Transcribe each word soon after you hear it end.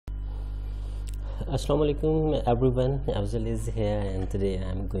Assalamu alaikum everyone, Afzal is here and today I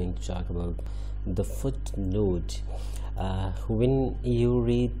am going to talk about the footnote. When you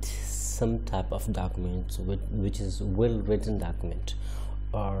read some type of document which is well written document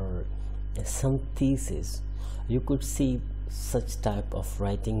or some thesis, you could see such type of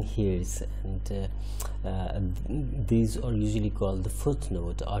writing here, and these are usually called the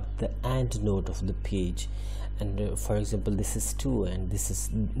footnote or the endnote of the page. And for example, this is 2 and this is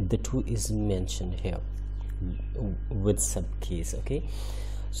the 2 is mentioned here with subcase. Okay,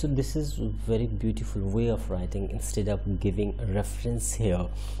 so this is a very beautiful way of writing. Instead of giving a reference here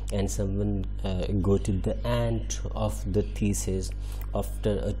and someone go to the end of the thesis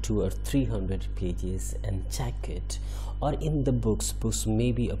after 200 or 300 pages and check it, or in the books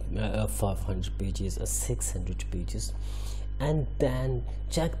maybe 500 pages or 600 pages, and then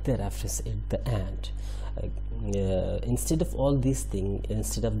check the reference at the end. Instead of all these things,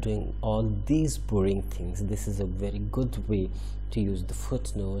 instead of doing all these boring things, this is a very good way to use the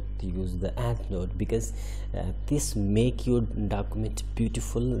footnote, to use the endnote, because this make your document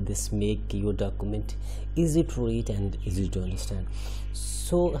beautiful, this make your document easy to read and easy to understand.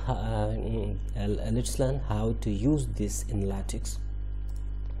 So let's learn how to use this in latex.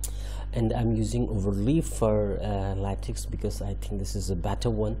 And I'm using overleaf for latex because I think this is a better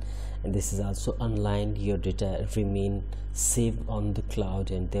one, and this is also online. Your data remain saved on the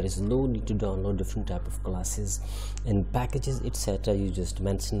cloud and there is no need to download different type of classes and packages, etc. You just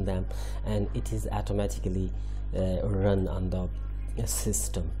mention them and it is automatically run on the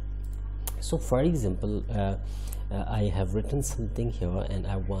system. So for example, I have written something here and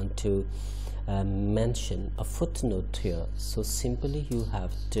I want to mention a footnote here. So simply you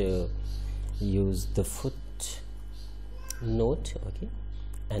have to use the footnote, okay,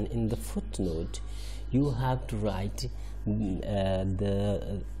 and in the footnote you have to write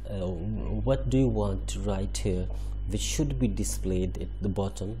what do you want to write here, which should be displayed at the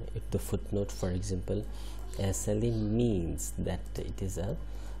bottom. If the footnote, for example, SLA means that it is a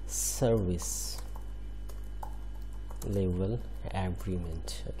service level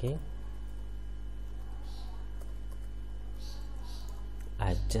agreement. Okay,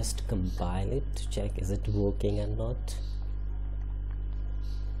 I just compile it to check is it working or not.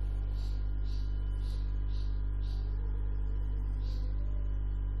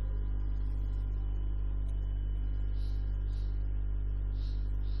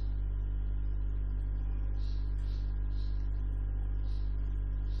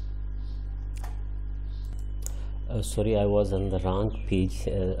 Sorry, I was on the wrong page.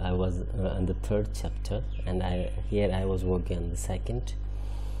 I was on the 3rd chapter and here I was working on the 2nd.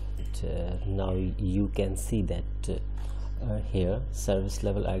 Now you can see that here service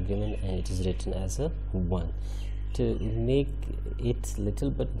level agreement and it is written as a 1. To make it little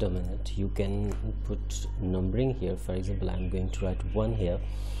bit dominant, you can put numbering here. For example, I'm going to write 1 here,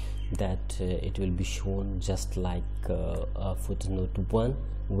 that it will be shown just like a footnote 1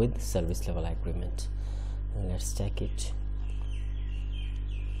 with service level agreement. Let's check it.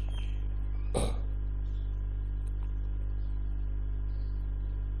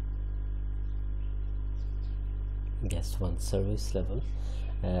 Yes, 1 service level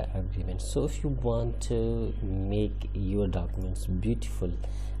agreement. So if you want to make your documents beautiful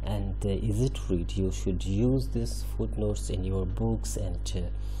and easy to read, you should use these footnotes in your books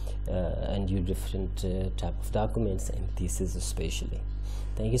and your different type of documents and thesis especially.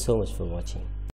 Thank you so much for watching.